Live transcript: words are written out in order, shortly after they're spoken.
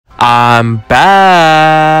I'm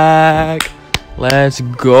back. Let's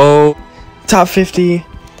go. Top 50.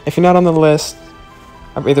 If you're not on the list,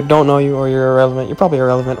 I either don't know you or you're irrelevant. You're probably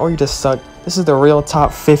irrelevant or you just suck. This is the real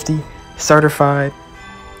top 50 certified.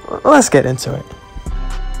 Let's get into it.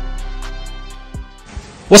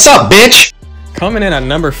 What's up, bitch? Coming in at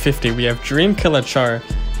number 50, we have Dream Killer Char.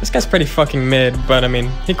 This guy's pretty fucking mid, but I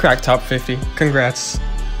mean, he cracked top 50. Congrats.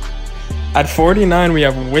 At 49, we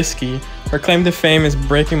have Whiskey. Her claim to fame is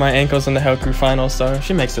breaking my ankles in the Hell Crew final, so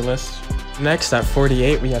she makes the list. Next, at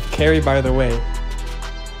 48, we have Carry By The Way.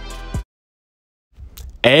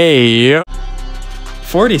 Hey.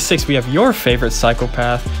 46, we have your favorite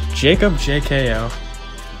psychopath, Jacob JKO.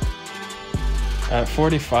 At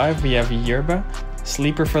 45, we have Yerba.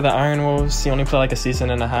 Sleeper for the Iron Wolves. He only played like a season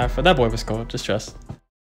and a half, but that boy was cold, just trust.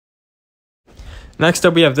 Next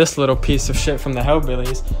up, we have this little piece of shit from the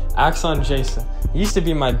Hellbillies, Axon Jason. He used to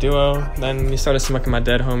be my duo, then he started smoking my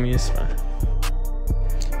dead homies.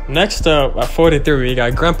 Next up, at 43, we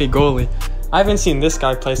got Grumpy Goalie. I haven't seen this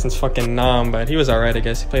guy play since fucking Nam, but he was alright, I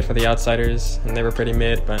guess. He played for the Outsiders, and they were pretty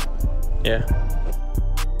mid, but yeah.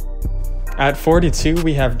 At 42,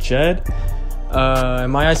 we have Jed.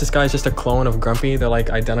 In my eyes, this guy is just a clone of Grumpy. They're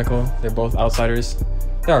like identical. They're both Outsiders.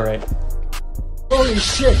 They're alright. Holy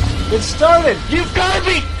shit, it started! You've gotta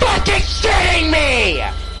be fucking shitting me!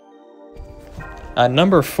 At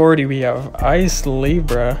number 40, we have Ice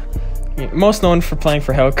Libra. Most known for playing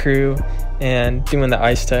for Hell Crew and doing the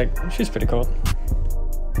Ice Tech. She's pretty cool.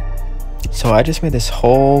 So I just made this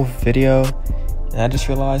whole video and I just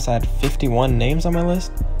realized I had 51 names on my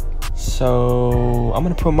list. So I'm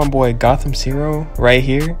gonna put my boy Gotham Zero right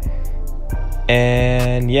here.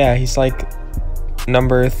 And yeah, he's like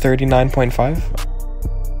number 39.5.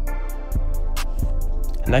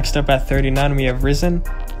 Next up at 39, we have Risen,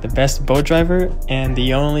 the best boat driver and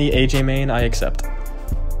the only AJ main I accept.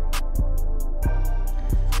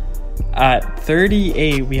 At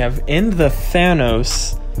 38, we have In the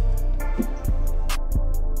Thanos.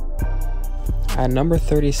 At number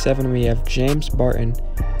 37, we have James Barton.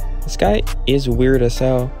 This guy is weird as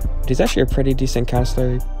hell, but he's actually a pretty decent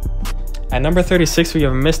counselor. At number 36, we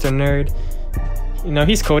have Mr. Nerd. You know,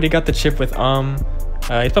 he's cold. He got the chip with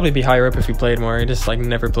he'd probably be higher up if he played more. He just like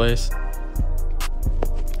never plays.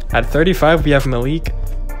 At 35, we have Malik.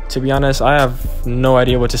 To be honest, I have no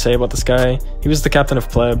idea what to say about this guy. He was the captain of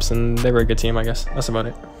Plebs, and they were a good team, I guess. That's about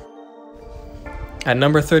it. At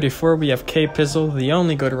number 34, we have K Pizzle, the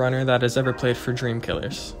only good runner that has ever played for Dream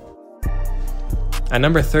Killers. At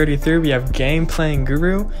number 33, we have Game Playing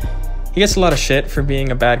Guru. He gets a lot of shit for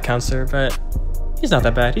being a bad counselor, but he's not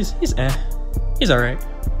that bad. He's alright.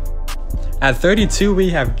 At 32, we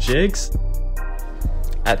have Jigs.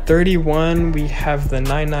 At 31, we have the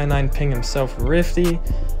 999 ping himself, Rifty.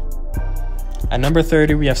 At number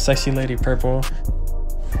 30, we have Sexy Lady Purple.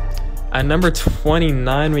 At number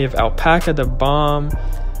 29, we have Alpaca the Bomb.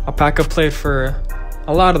 Alpaca played for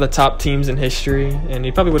a lot of the top teams in history, and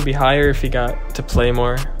he probably would be higher if he got to play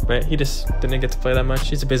more, but he just didn't get to play that much.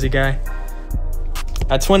 He's a busy guy.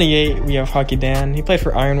 At 28, we have Hockey Dan. He played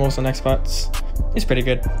for Iron Wolves on Xbox. He's pretty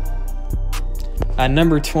good. At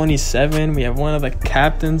number 27, we have one of the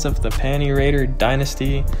captains of the Panty Raider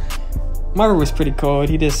Dynasty. Marver was pretty cold.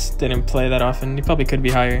 He just didn't play that often. He probably could be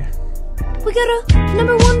higher. We got a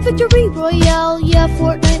 #1 victory royale. Yeah,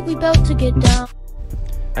 Fortnite, we about to get down.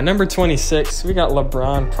 At number 26, we got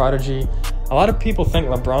LeBron Prodigy. A lot of people think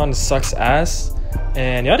LeBron sucks ass,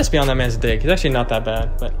 and y'all just be on that man's dick. He's actually not that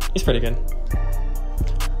bad, but he's pretty good.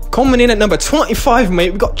 Coming in at number 25,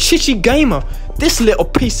 mate, we got Chichi Gamer. This little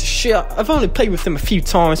piece of shit. I've only played with him a few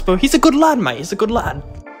times, but he's a good lad, mate. He's a good lad.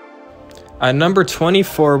 At number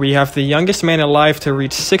 24, we have the youngest man alive to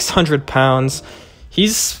reach 600 pounds.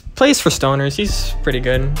 He's plays for Stoners. He's pretty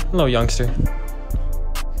good. A little youngster.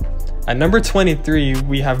 At number 23,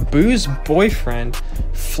 we have Boo's boyfriend,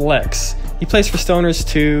 Flex. He plays for Stoners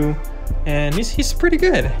too, and he's pretty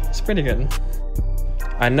good. He's pretty good.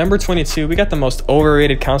 At number 22, we got the most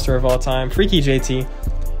overrated counselor of all time, Freaky JT.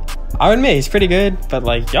 I would admit he's pretty good, but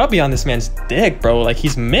like y'all be on this man's dick, bro. Like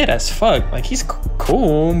he's mid as fuck. Like he's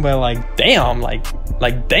cool, but like damn, like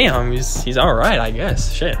damn, he's all right, I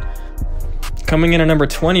guess. Shit. Coming in at number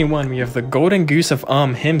 21, we have the golden goose of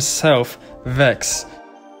himself, Vex.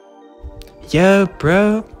 Yo,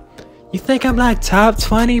 bro, you think I'm like top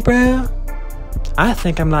 20, bro? I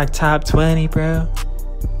think I'm like top 20, bro.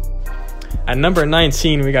 At number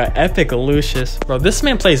 19, we got Epic Lucius. Bro, this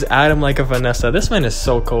man plays Adam like a Vanessa. This man is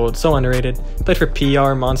so cold, so underrated. Played for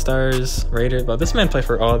PR, Monstars, Raiders. Bro, this man played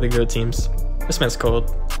for all the good teams. This man's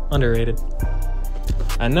cold, underrated.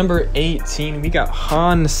 At number 18, we got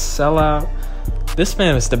Han Sellout. This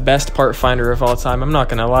man is the best part finder of all time. I'm not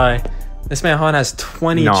gonna lie. This man Han has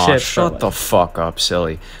 20 chips. Shut the fuck up,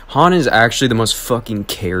 silly. Han is actually the most fucking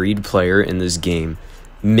carried player in this game.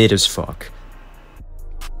 Mid as fuck.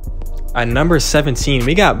 At number 17,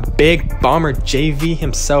 we got Big Bomber JV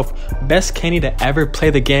himself. Best Kenny to ever play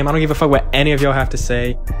the game. I don't give a fuck what any of y'all have to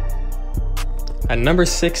say. At number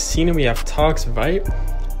 16, we have Tox Vipe.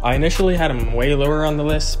 I initially had him way lower on the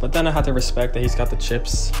list, but then I had to respect that he's got the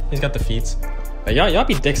chips. He's got the feats. But y'all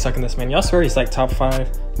be dick sucking this man. Y'all swear he's like top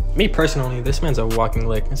 5. Me personally, this man's a walking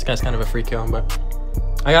lick. This guy's kind of a free kill, but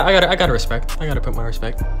I gotta respect. I gotta put my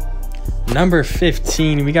respect. Number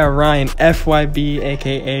 15, we got Ryan FYB,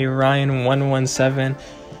 aka Ryan117.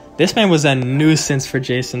 This man was a nuisance for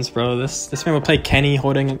Jason's, bro. This man would play Kenny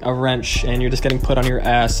holding a wrench, and you're just getting put on your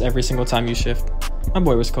ass every single time you shift. My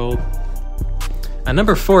boy was cold. At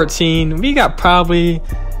number 14, we got probably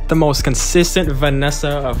the most consistent Vanessa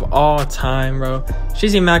of all time, bro.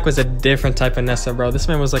 Shizzy Mac was a different type of Nessa, bro. This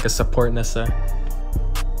man was like a support Nessa.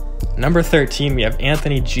 Number 13, we have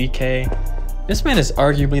Anthony GK. This man is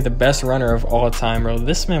arguably the best runner of all time, bro.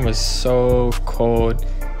 This man was so cold.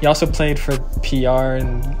 He also played for PR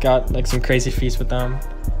and got like some crazy feats with them.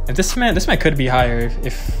 And this man could be higher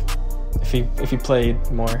if he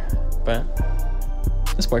played more, but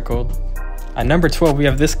this boy cold. At number 12, we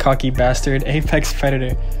have this cocky bastard, Apex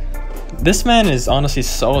Predator. This man is honestly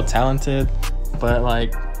so talented, but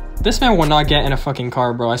like, this man will not get in a fucking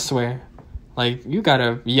car, bro, I swear. Like, you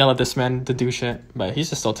gotta yell at this man to do shit, but he's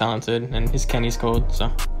just so talented, and his Kenny's cold,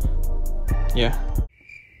 so yeah.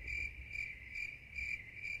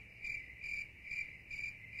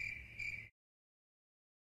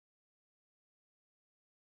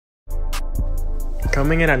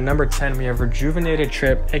 Coming in at number 10, we have Rejuvenated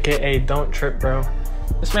Trip, aka Don't Trip, bro.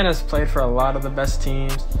 This man has played for a lot of the best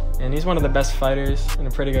teams, and he's one of the best fighters and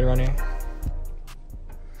a pretty good runner.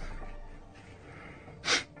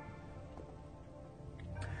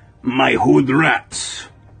 My hood rats.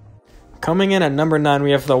 Coming in at number 9,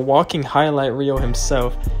 we have the walking highlight reel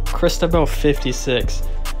himself,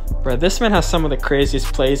 Christabel56. Bro, this man has some of the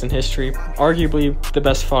craziest plays in history, arguably the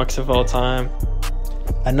best Fox of all time.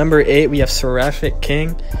 At number 8, we have Seraphic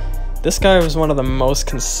King. This guy was one of the most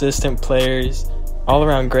consistent players, all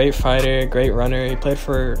around great fighter, great runner. He played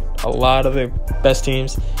for a lot of the best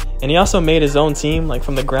teams, and he also made his own team, like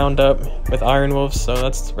from the ground up with Iron Wolves, so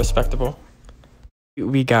that's respectable.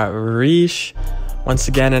 We got Reish, once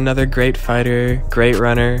again another great fighter, great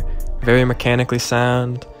runner, very mechanically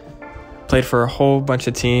sound, played for a whole bunch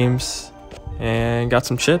of teams, and got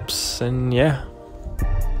some chips, and yeah.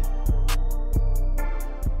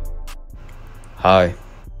 Hi.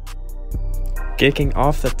 Kicking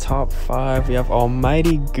off the top 5, we have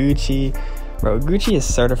Almighty Gucci. Bro, Gucci is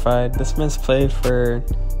certified. This man's played for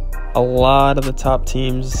a lot of the top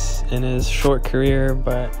teams in his short career,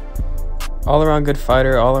 but all around good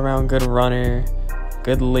fighter, all around good runner,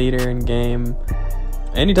 good leader in game,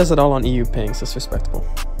 and he does it all on EU ping, so it's respectable.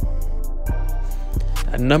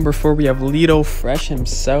 At number 4, we have Lido Fresh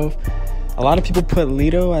himself. A lot of people put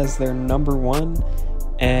Lido as their number 1,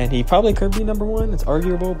 and he probably could be number 1. It's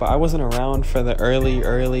arguable, but I wasn't around for the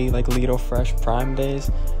early like Lido Fresh prime days.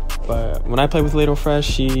 But when I played with Lido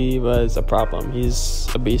Fresh, he was a problem. He's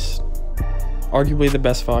a beast. Arguably the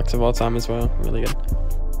best Fox of all time as well. Really good.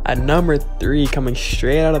 At number 3, coming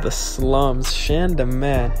straight out of the slums, Shan the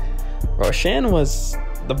Man. Bro, Shan was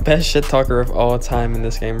the best shit talker of all time in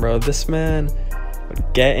this game, bro. This man would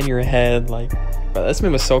get in your head, like, bro, this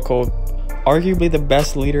man was so cold. Arguably the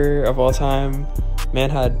best leader of all time. Man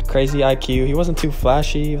had crazy IQ. He wasn't too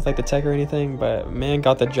flashy with like the tech or anything, but man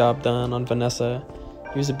got the job done on Vanessa.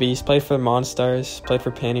 He was a beast. Played for Monstars, played for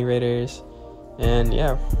Panty Raiders, and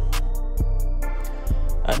yeah.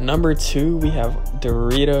 At number 2, we have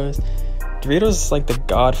Doritos. Doritos is like the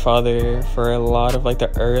godfather for a lot of like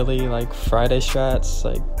the early like Friday strats.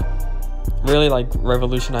 Like really like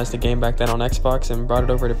revolutionized the game back then on Xbox and brought it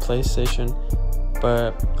over to PlayStation.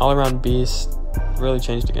 But all around beast, really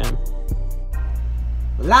changed the game.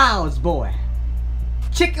 Laos boy,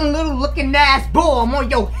 chicken little looking ass boy, I'm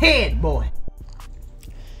on your head, boy.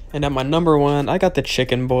 And at my number 1, I got the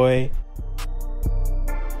chicken boy.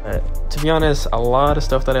 To be honest, a lot of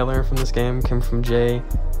stuff that I learned from this game came from Jay,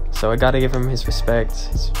 so I gotta give him his respect.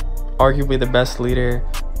 He's arguably the best leader,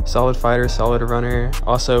 solid fighter, solid runner,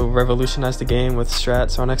 also revolutionized the game with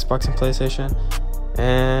strats on Xbox and PlayStation,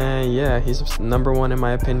 and yeah, he's number 1 in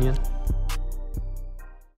my opinion.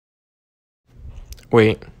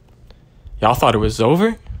 Wait, y'all thought it was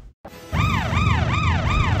over?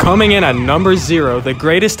 Coming in at number 0, the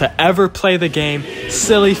greatest to ever play the game,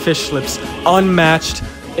 Silly Fish Lips, unmatched.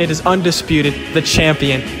 it is undisputed, the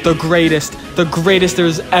champion, the greatest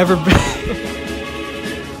there's ever been.